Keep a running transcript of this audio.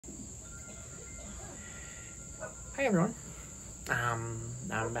Hi everyone.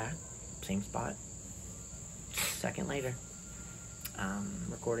 I'm back. Same spot. Second later.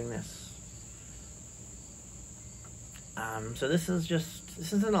 Recording this. So this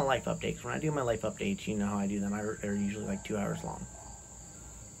isn't a life update, 'cause when I do my life updates, you know how I do them. They're usually like 2 hours long.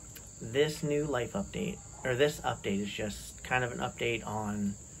 This new life update, or this update, is just kind of an update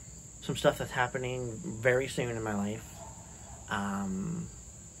on some stuff that's happening very soon in my life.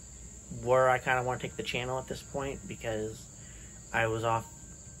 Where I kind of want to take the channel at this point, because I was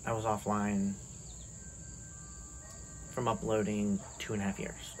offline from uploading 2.5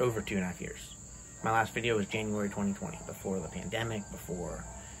 years, over 2.5 years. My last video was January 2020, before the pandemic, before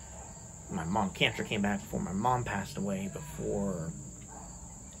my cancer came back, before my mom passed away, before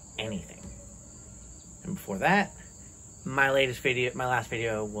anything. And before that, my last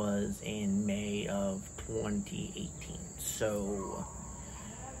video was in May of 2018. So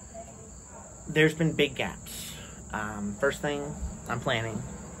there's been big gaps. First thing I'm planning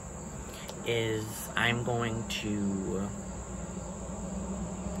is I'm going to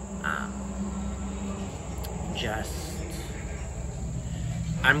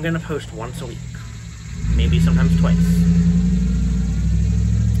I'm gonna post once a week, maybe sometimes twice.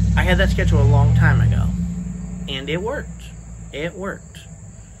 I had that schedule a long time ago, and it worked. It worked.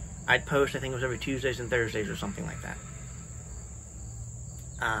 I'd post, I think it was every Tuesdays and Thursdays or something like that.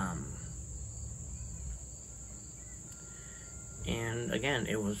 And again,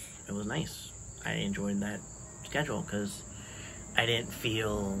 it was nice. I enjoyed that schedule because I didn't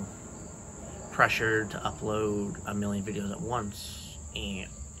feel pressured to upload a million videos at once, and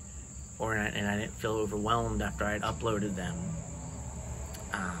I didn't feel overwhelmed after I'd uploaded them.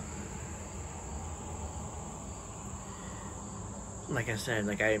 Like I said,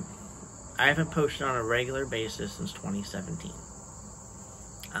 I haven't posted on a regular basis since 2017.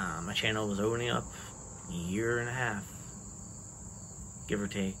 My channel was opening up a year and a half, give or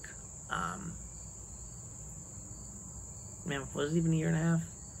take. Man, was it even a year and a half?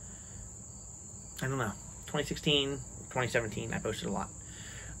 I don't know. 2016, 2017, I posted a lot.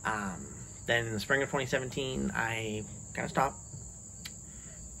 Then in the spring of 2017, I kind of stopped.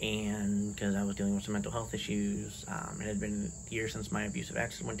 And because I was dealing with some mental health issues, it had been a year since my abusive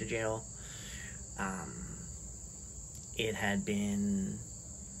ex went to jail.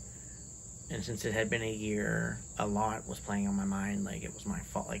 And since it had been a year, a lot was playing on my mind. Like, it was my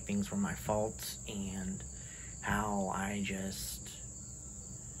fault, like things were my faults, and how I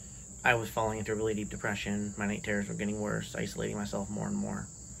was falling into a really deep depression. My night terrors were getting worse, isolating myself more and more.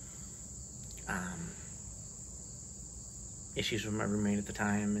 Issues with my roommate at the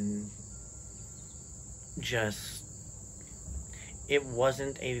time, and it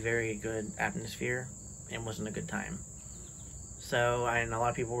wasn't a very good atmosphere. It wasn't a good time. So, and a lot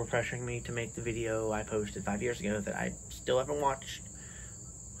of people were pressuring me to make the video I posted 5 years ago that I still haven't watched,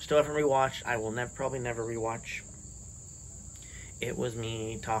 still haven't rewatched. I will probably never rewatch. It was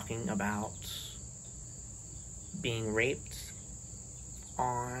me talking about being raped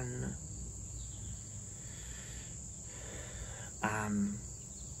on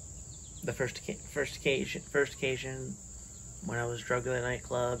the first occasion when I was drugged at a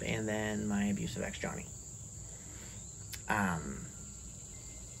nightclub, and then my abusive ex, Johnny.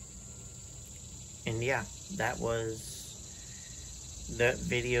 And yeah, that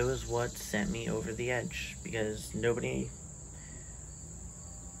video is what sent me over the edge, because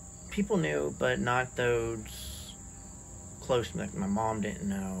people knew, but not those close to me. Like, my mom didn't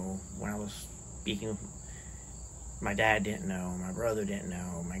know when I was speaking. My dad didn't know. My brother didn't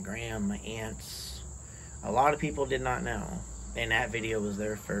know. My my aunts. A lot of people did not know. And that video was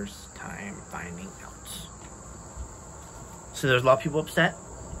their first time finding out. So there was a lot of people upset.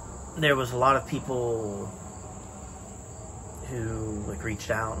 There was a lot of people who reached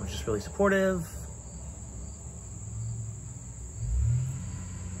out and was just really supportive.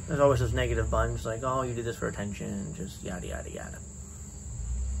 There's always this negative bunch, like, oh, you did this for attention, just yada yada yada.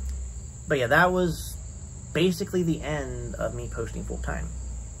 But yeah, that was basically the end of me posting full time.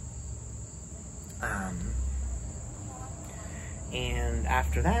 And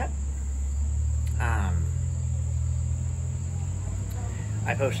after that,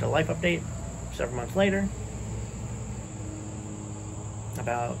 I posted a life update several months later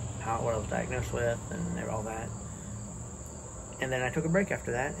about what I was diagnosed with and all that. And then I took a break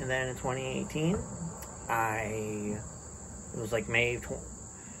after that. And then in 2018, it was like May,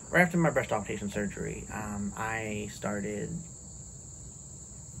 right after my breast augmentation surgery, I started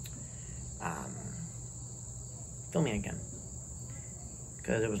filming again.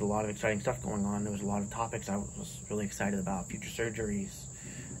 Because there was a lot of exciting stuff going on. There was a lot of topics I was really excited about, future surgeries.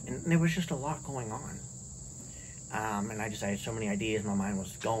 And there was just a lot going on. And I just had so many ideas. My mind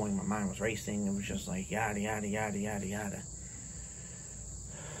was going. My mind was racing. It was just like yada, yada, yada, yada, yada.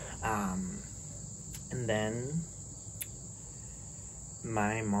 And then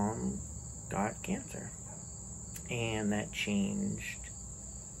my mom got cancer. And that changed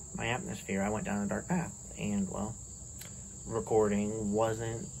my atmosphere. I went down a dark path. And, well, recording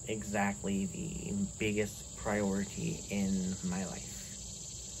wasn't exactly the biggest priority in my life.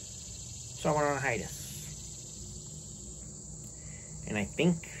 So I went on a hiatus. And I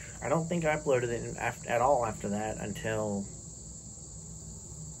don't think I uploaded it at all after that until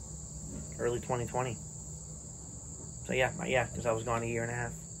early 2020. So yeah, because I was gone a year and a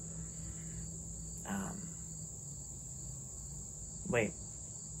half. Wait.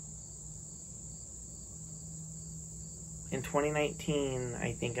 In 2019,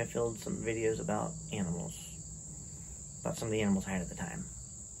 I think I filmed some videos about animals. About some of the animals I had at the time.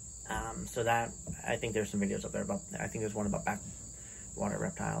 So that, I think there's some videos up there about, I think there's one about backwater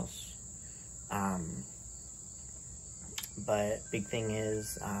reptiles. But big thing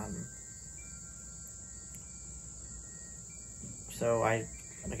is, so I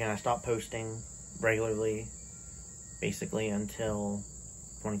stopped posting regularly, basically until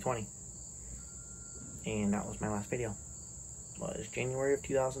 2020. And that was my last video. Well, it was January of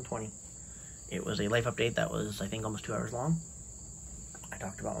 2020. It was a life update that was, I think, almost 2 hours long. I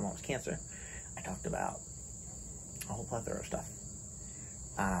talked about my mom's cancer. I talked about a whole plethora of stuff.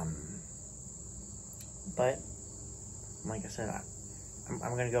 But, like I said, I'm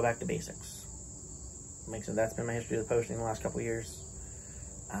going to go back to basics. Like I said, that's been my history of posting the last couple of years.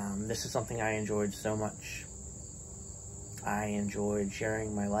 This is something I enjoyed so much. I enjoyed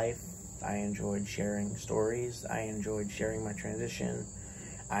sharing my life. I enjoyed sharing stories. I enjoyed sharing my transition.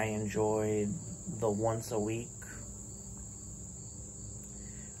 I enjoyed the once a week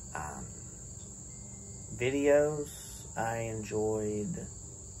videos. I enjoyed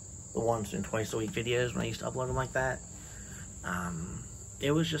the once and twice a week videos when I used to upload them like that.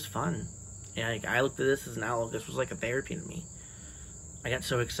 It was just fun. And I looked at this as an outlook. This was like a therapy to me. I got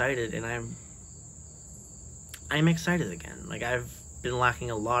so excited, and I'm excited again. Like, I've been lacking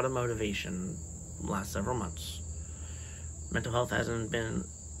a lot of motivation the last several months. Mental health hasn't been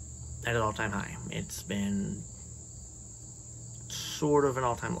at an all-time high. It's been sort of an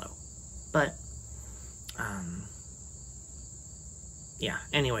all-time low. But, yeah,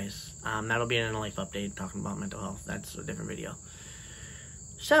 anyways, that'll be in a life update talking about mental health. That's a different video.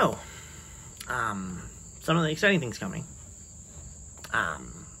 So, some of the exciting things coming.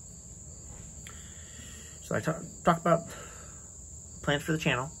 So I talk about plans for the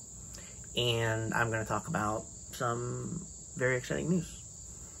channel, and I'm going to talk about some very exciting news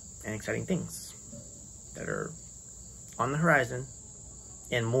and exciting things that are on the horizon,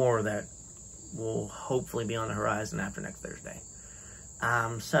 and more that will hopefully be on the horizon after next Thursday.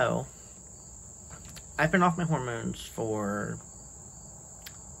 So I've been off my hormones for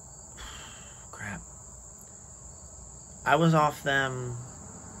I was off them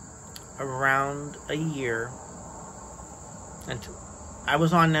around a year, and I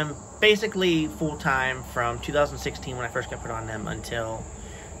was on them basically full-time from 2016 when I first got put on them until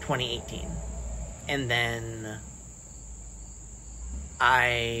 2018. And then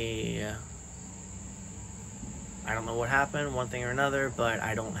I don't know what happened, one thing or another, but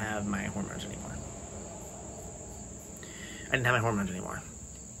I don't have my hormones anymore. I didn't have my hormones anymore.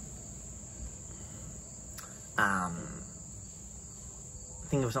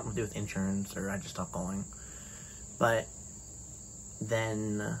 I think it was something to do with insurance, or I just stopped going. But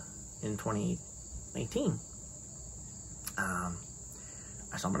then in 2018, I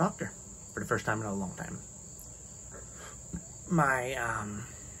saw my doctor for the first time in a long time. My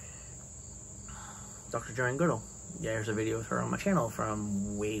Dr. Joanne Goodall. Yeah, there's a video with her on my channel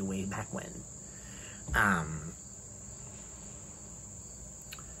from way back when.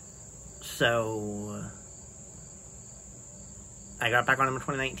 So I got back on them in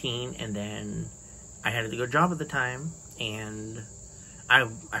 2019, and then I had a good job at the time, and I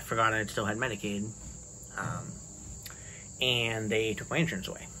forgot I still had Medicaid, and they took my insurance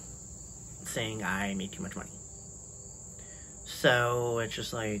away, saying I made too much money. So it's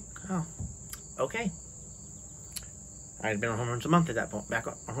just like, oh, okay. I had been on hormones a month at that point, back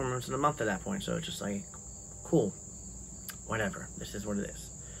on hormones in a month at that point, so it's just like, cool, whatever, this is what it is.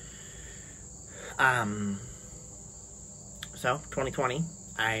 So, 2020,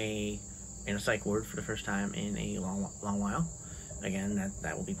 I made a psych ward for the first time in a long while. Again,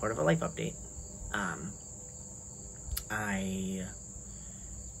 that will be part of a life update.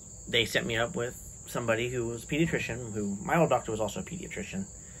 They set me up with somebody who was a pediatrician, my old doctor was also a pediatrician.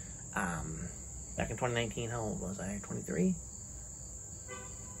 Back in 2019, how old was I? 23?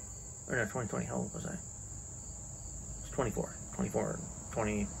 Or no, 2020, how old was I? I was 24.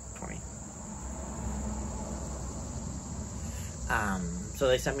 2020. So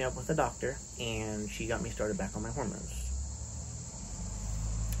they sent me up with a doctor, and she got me started back on my hormones.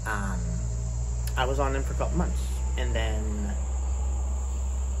 I was on them for a couple months, and then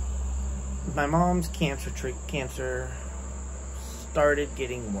my mom's cancer started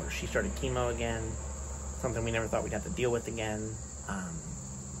getting worse. She started chemo again, something we never thought we'd have to deal with again.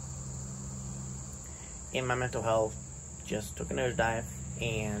 And my mental health just took a nosedive,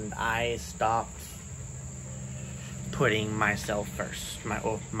 and I stopped putting myself first,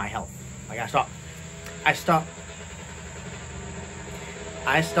 my health. Like I stopped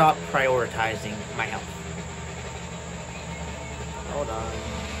prioritizing my health. Hold on.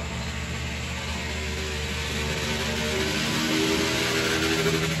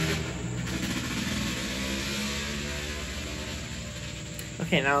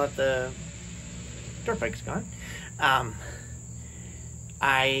 Okay, now that the dirt bike's gone,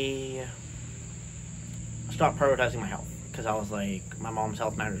 I stopped prioritizing my health because I was like, my mom's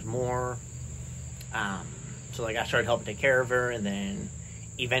health matters more. So like I started helping take care of her, and then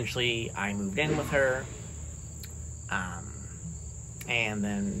eventually I moved in with her. And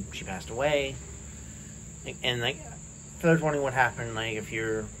then she passed away. And like, for those wondering what happened, like if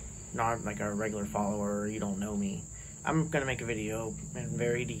you're not like a regular follower or you don't know me, I'm gonna make a video in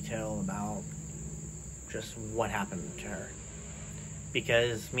very detail about just what happened to her.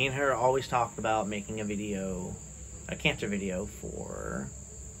 Because me and her always talked about making a video, a cancer video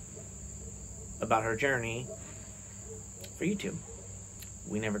about her journey for YouTube.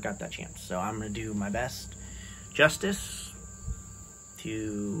 We never got that chance. So I'm going to do my best justice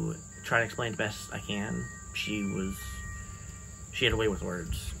to try to explain the best I can. She had a way with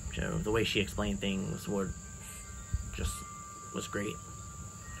words. So the way she explained things was great.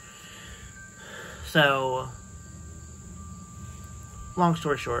 So, long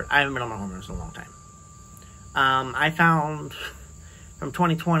story short, I haven't been on my hormones in a long time. I found, from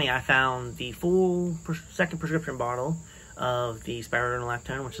 2020, I found the full second prescription bottle of the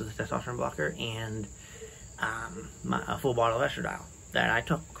spironolactone, which is a testosterone blocker, and a full bottle of estradiol that I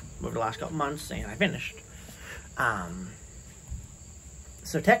took over the last couple months, and I finished.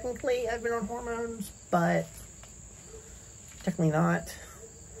 So technically, I've been on hormones, but technically not.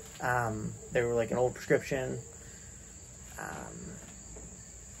 They were like an old prescription.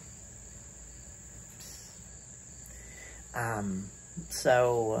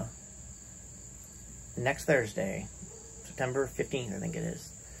 So next Thursday, September 15th, I think it is,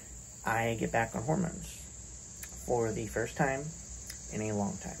 I get back on hormones for the first time in a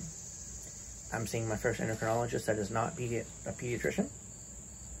long time. I'm seeing my first endocrinologist that is not a pediatrician.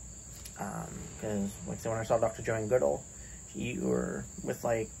 Because, like I said, when I saw Dr. Joanne Goodall, you were with,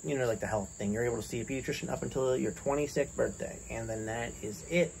 like, you know, like the health thing. You're able to see a pediatrician up until your 26th birthday. And then that is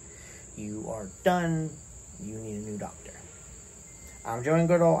it. You are done. You need a new doctor. Joanne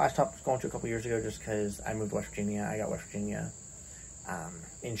Goodall, I stopped going to a couple years ago just because I moved to West Virginia. I got West Virginia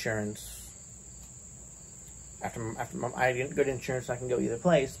insurance. After I didn't good insurance, so I can go either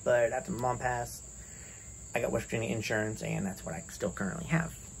place. But after my mom passed, I got West Virginia insurance, and that's what I still currently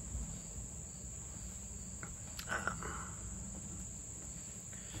have.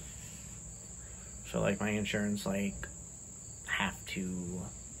 So, like, my insurance, like, have to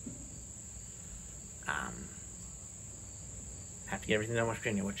get everything done in West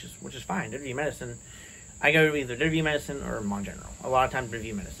Virginia, which is fine. WV Medicine, I go to either WV Medicine or Mon General. A lot of times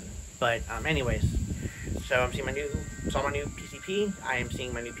WV Medicine. But, anyways, so I'm seeing my new PCP. I am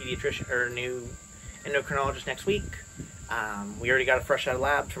seeing my new pediatrician, or new endocrinologist next week. We already got it fresh out of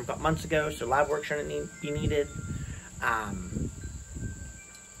labs from a couple months ago, so lab work shouldn't be needed.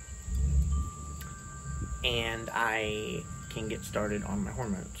 And I can get started on my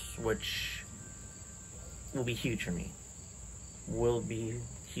hormones, which will be huge for me. Will be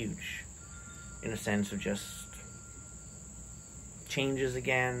huge in a sense of just changes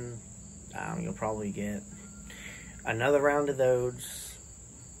again. You'll probably get another round of those.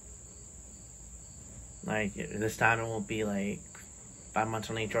 Like, this time it won't be like 5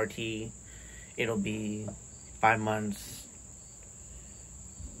 months on HRT. It'll be 5 months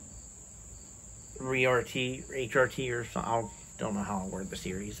HRT or something. I don't know how I'll word the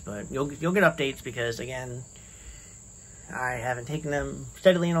series, but you'll get updates because, again, I haven't taken them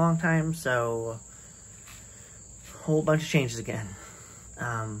steadily in a long time, so a whole bunch of changes again.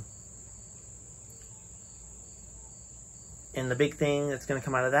 And the big thing that's going to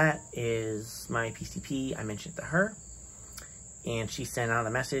come out of that is my PCP. I mentioned it to her. And she sent out a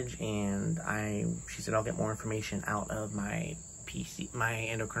message, and she said I'll get more information out of my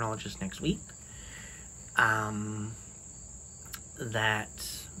endocrinologist next week. That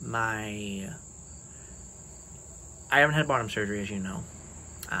I haven't had bottom surgery, as you know.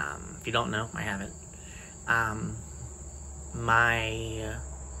 If you don't know, I haven't. A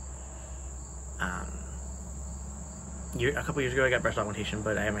couple years ago I got breast augmentation,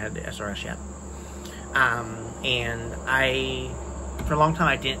 but I haven't had the SRS yet. And for a long time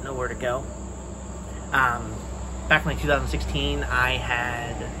I didn't know where to go. Back in 2016, I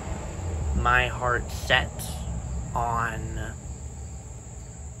had my heart set on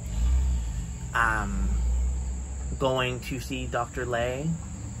going to see Dr. Lay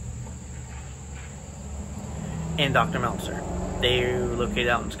and Dr. Meltzer. They're located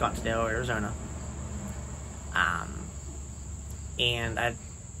out in Scottsdale, Arizona. And at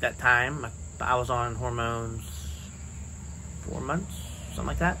that time, I was on hormones 4 months, something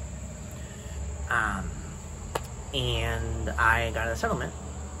like that. And I got a settlement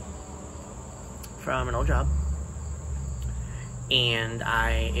from an old job. And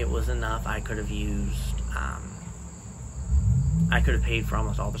it was enough. I could have used, I could have paid for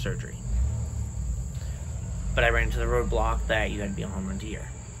almost all the surgery. But I ran into the roadblock that you had to be on hormones a year.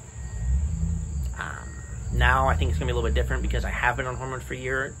 Now I think it's going to be a little bit different because I have been on hormones for a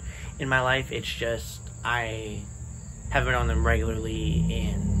year in my life. It's just I haven't been on them regularly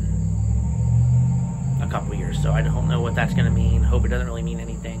in a couple years. So I don't know what that's going to mean. Hope it doesn't really mean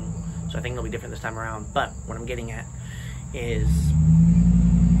anything. So I think it'll be different this time around. But what I'm getting at is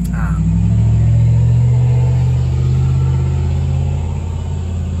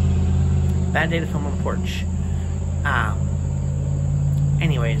bad day to film on the porch.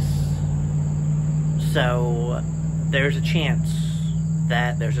 Anyways, so there's a chance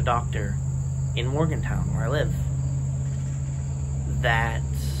that there's a doctor in Morgantown, where I live, that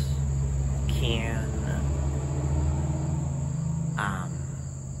can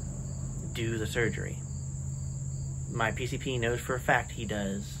do the surgery. My PCP knows for a fact he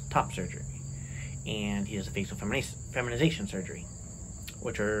does top surgery, and he does a facial feminization surgery,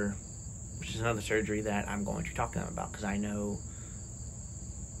 which is another surgery that I'm going to talk to them about, because I know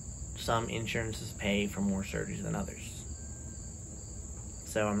some insurances pay for more surgeries than others.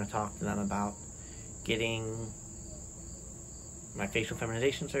 So I'm going to talk to them about getting my facial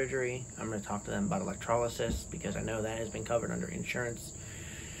feminization surgery. I'm going to talk to them about electrolysis, because I know that has been covered under insurance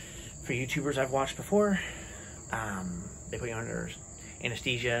for YouTubers I've watched before. They put you under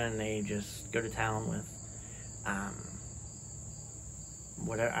anesthesia and they just go to town with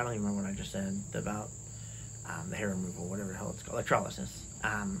whatever. I don't even remember what I just said about the hair removal, whatever the hell it's called, electrolysis.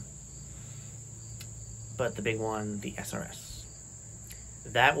 But the big one, the SRS.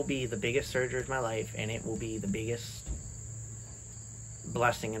 That will be the biggest surgery of my life, and it will be the biggest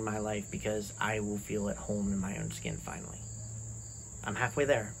blessing in my life, because I will feel at home in my own skin finally. I'm halfway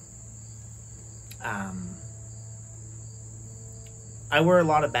there. I wear a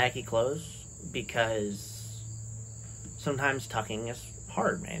lot of baggy clothes because sometimes tucking is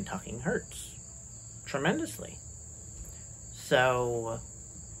hard, man. Tucking hurts tremendously. So,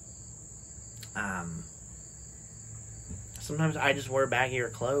 sometimes I just wear baggier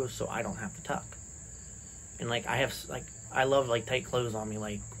clothes so I don't have to tuck. And I love tight clothes on me.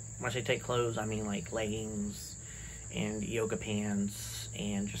 Like, when I say tight clothes, I mean like leggings and yoga pants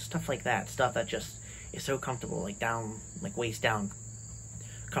and just stuff like that. Stuff that just is so comfortable, like waist down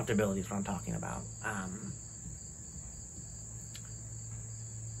comfortability is what I'm talking about.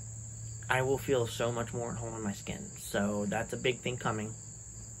 I will feel so much more at home in my skin. So that's a big thing coming.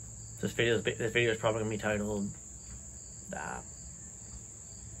 This video is probably going to be titled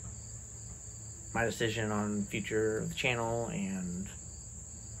my decision on future of the channel and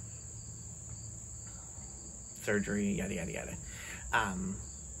surgery, yada yada yada.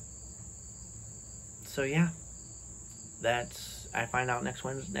 So yeah, I find out next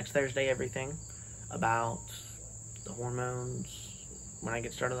Thursday everything about the hormones when I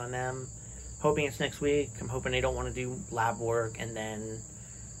get started on them. Hoping it's next week. I'm hoping they don't want to do lab work and then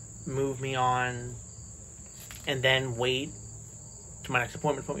move me on and then wait to my next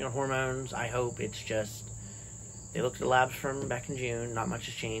appointment to put me on hormones. I hope it's just they looked at the labs from back in June. Not much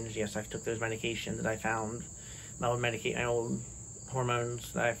has changed. Yes, I took those medications that I found. My old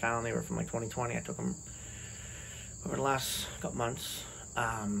hormones that I found, they were from 2020. I took them over the last couple months.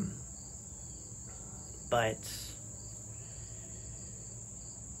 But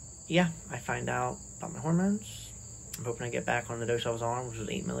yeah, I find out about my hormones. I'm hoping I get back on the dose I was on, which was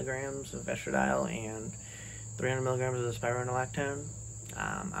 8 milligrams of estradiol and 300 milligrams of the spironolactone.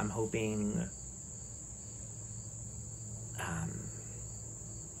 I'm hoping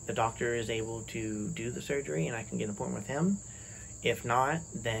the doctor is able to do the surgery and I can get an appointment with him. If not,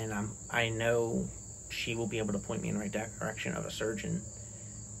 then I know she will be able to point me in the right direction of a surgeon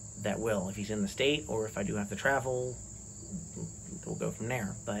that will. If he's in the state, or if I do have to travel, we'll go from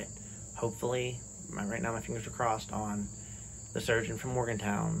there. But hopefully, right now my fingers are crossed on the surgeon from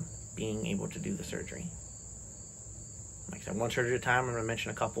Morgantown being able to do the surgery. Like I said, one surgery at a time. I'm going to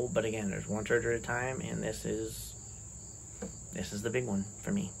mention a couple, but again, there's one surgery at a time, and this is the big one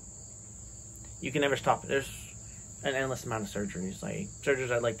for me. You can never stop it. There's an endless amount of surgeries. Like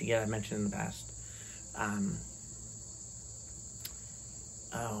surgeries I'd like to get, I mentioned in the past.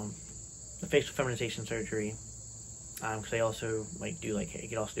 The facial feminization surgery. Because they also you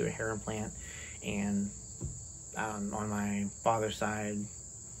could also do a hair implant, and on my father's side,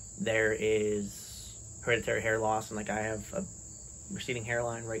 there is hereditary hair loss, and I have a receding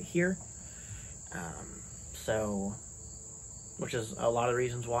hairline right here. So, which is a lot of the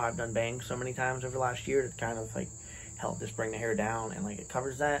reasons why I've done bangs so many times over the last year, to kind of help just bring the hair down, and it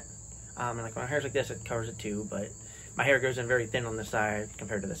covers that. And when my hair's like this, it covers it too, but my hair goes in very thin on this side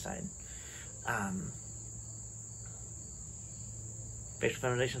compared to this side. Facial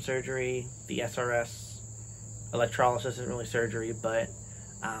feminization surgery, the SRS, electrolysis isn't really surgery, but,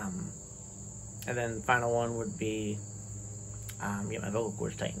 and then the final one would be, get my vocal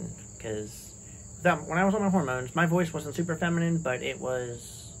cords tightened, because when I was on my hormones, my voice wasn't super feminine, but it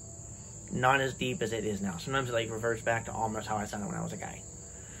was not as deep as it is now. Sometimes it reverts back to almost how I sounded when I was a guy.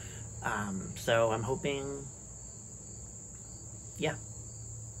 So I'm hoping,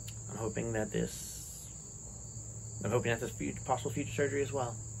 I'm hoping that this possible future surgery as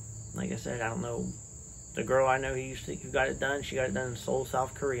well. Like I said, I don't know. The girl I know who got it done, she got it done in Seoul,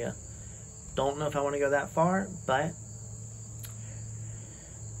 South Korea. Don't know if I want to go that far, but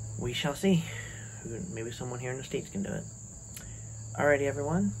we shall see. Maybe someone here in the States can do it. Alrighty,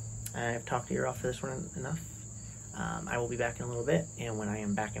 everyone. I've talked to you off for this one enough. I will be back in a little bit, and when I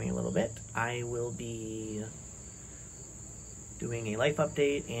am back in a little bit, I will be doing a life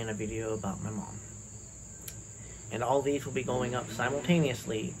update and a video about my mom. And all these will be going up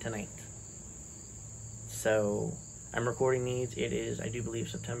simultaneously tonight. So, I'm recording these. It is, I do believe,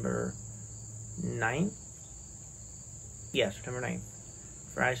 September 9th. Yeah, September 9th.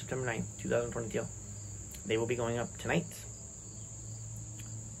 Friday, September 9th, 2022. They will be going up tonight.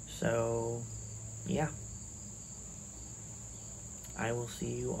 So, yeah. I will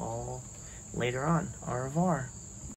see you all later on. Au revoir.